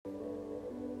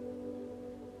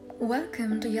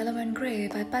Welcome to Yellow and Grey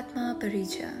by Padma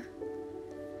Parija.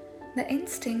 The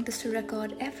instinct is to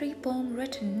record every poem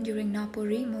written during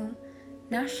NaPoWriMo,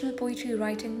 National Poetry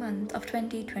Writing Month of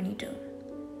 2022.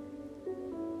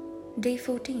 Day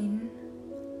 14,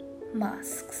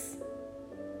 Masks.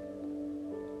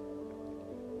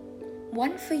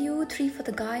 1 for you, 3 for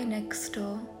the guy next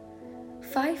door,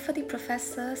 5 for the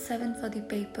professor, 7 for the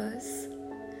papers.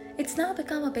 It's now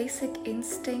become a basic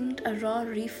instinct, a raw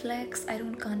reflex I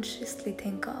don't consciously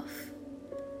think of.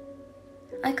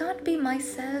 I can't be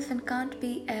myself and can't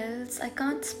be else. I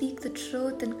can't speak the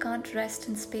truth and can't rest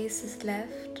in spaces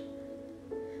left.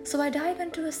 So I dive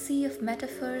into a sea of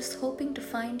metaphors, hoping to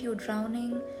find you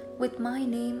drowning with my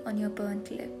name on your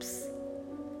burnt lips.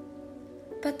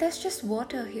 But there's just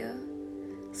water here,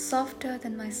 softer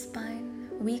than my spine,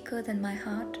 weaker than my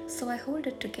heart, so I hold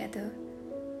it together.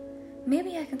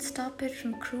 Maybe I can stop it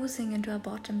from cruising into a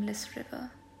bottomless river.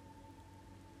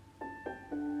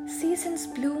 Seasons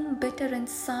bloom bitter and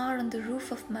sour on the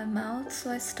roof of my mouth, so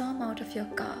I storm out of your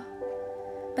car.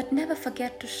 But never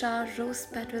forget to shower rose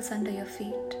petals under your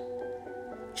feet,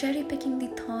 cherry picking the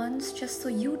thorns just so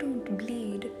you don't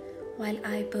bleed while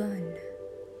I burn.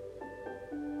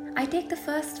 I take the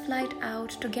first flight out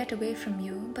to get away from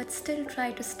you, but still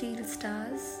try to steal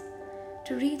stars,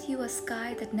 to read you a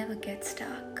sky that never gets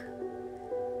dark.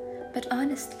 But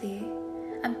honestly,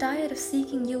 I'm tired of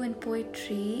seeking you in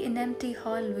poetry, in empty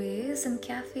hallways, in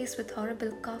cafes with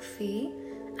horrible coffee,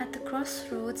 at the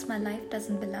crossroads my life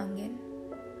doesn't belong in.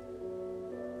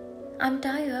 I'm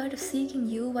tired of seeking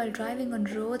you while driving on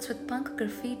roads with punk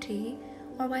graffiti,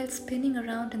 or while spinning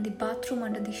around in the bathroom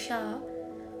under the shower,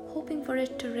 hoping for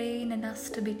it to rain and us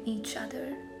to beat each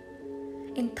other.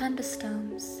 In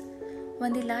thunderstorms,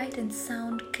 when the light and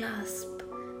sound clasp,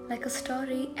 like a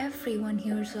story everyone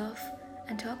hears of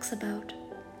and talks about,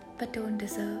 but don't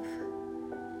deserve.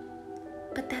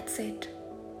 But that's it.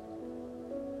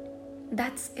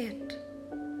 That's it.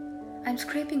 I'm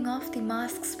scraping off the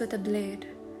masks with a blade,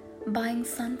 buying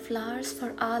sunflowers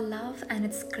for our love and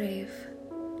its grave.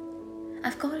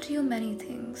 I've called you many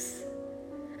things.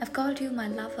 I've called you my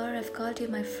lover, I've called you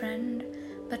my friend,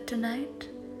 but tonight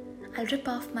I'll rip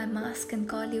off my mask and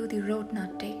call you the road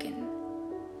not taken.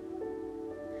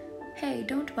 Hey,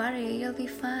 don't worry, you'll be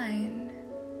fine.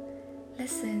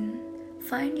 Listen,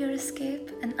 find your escape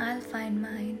and I'll find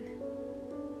mine.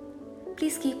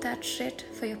 Please keep that shit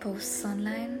for your posts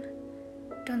online.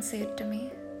 Don't say it to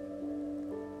me.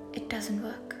 It doesn't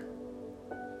work.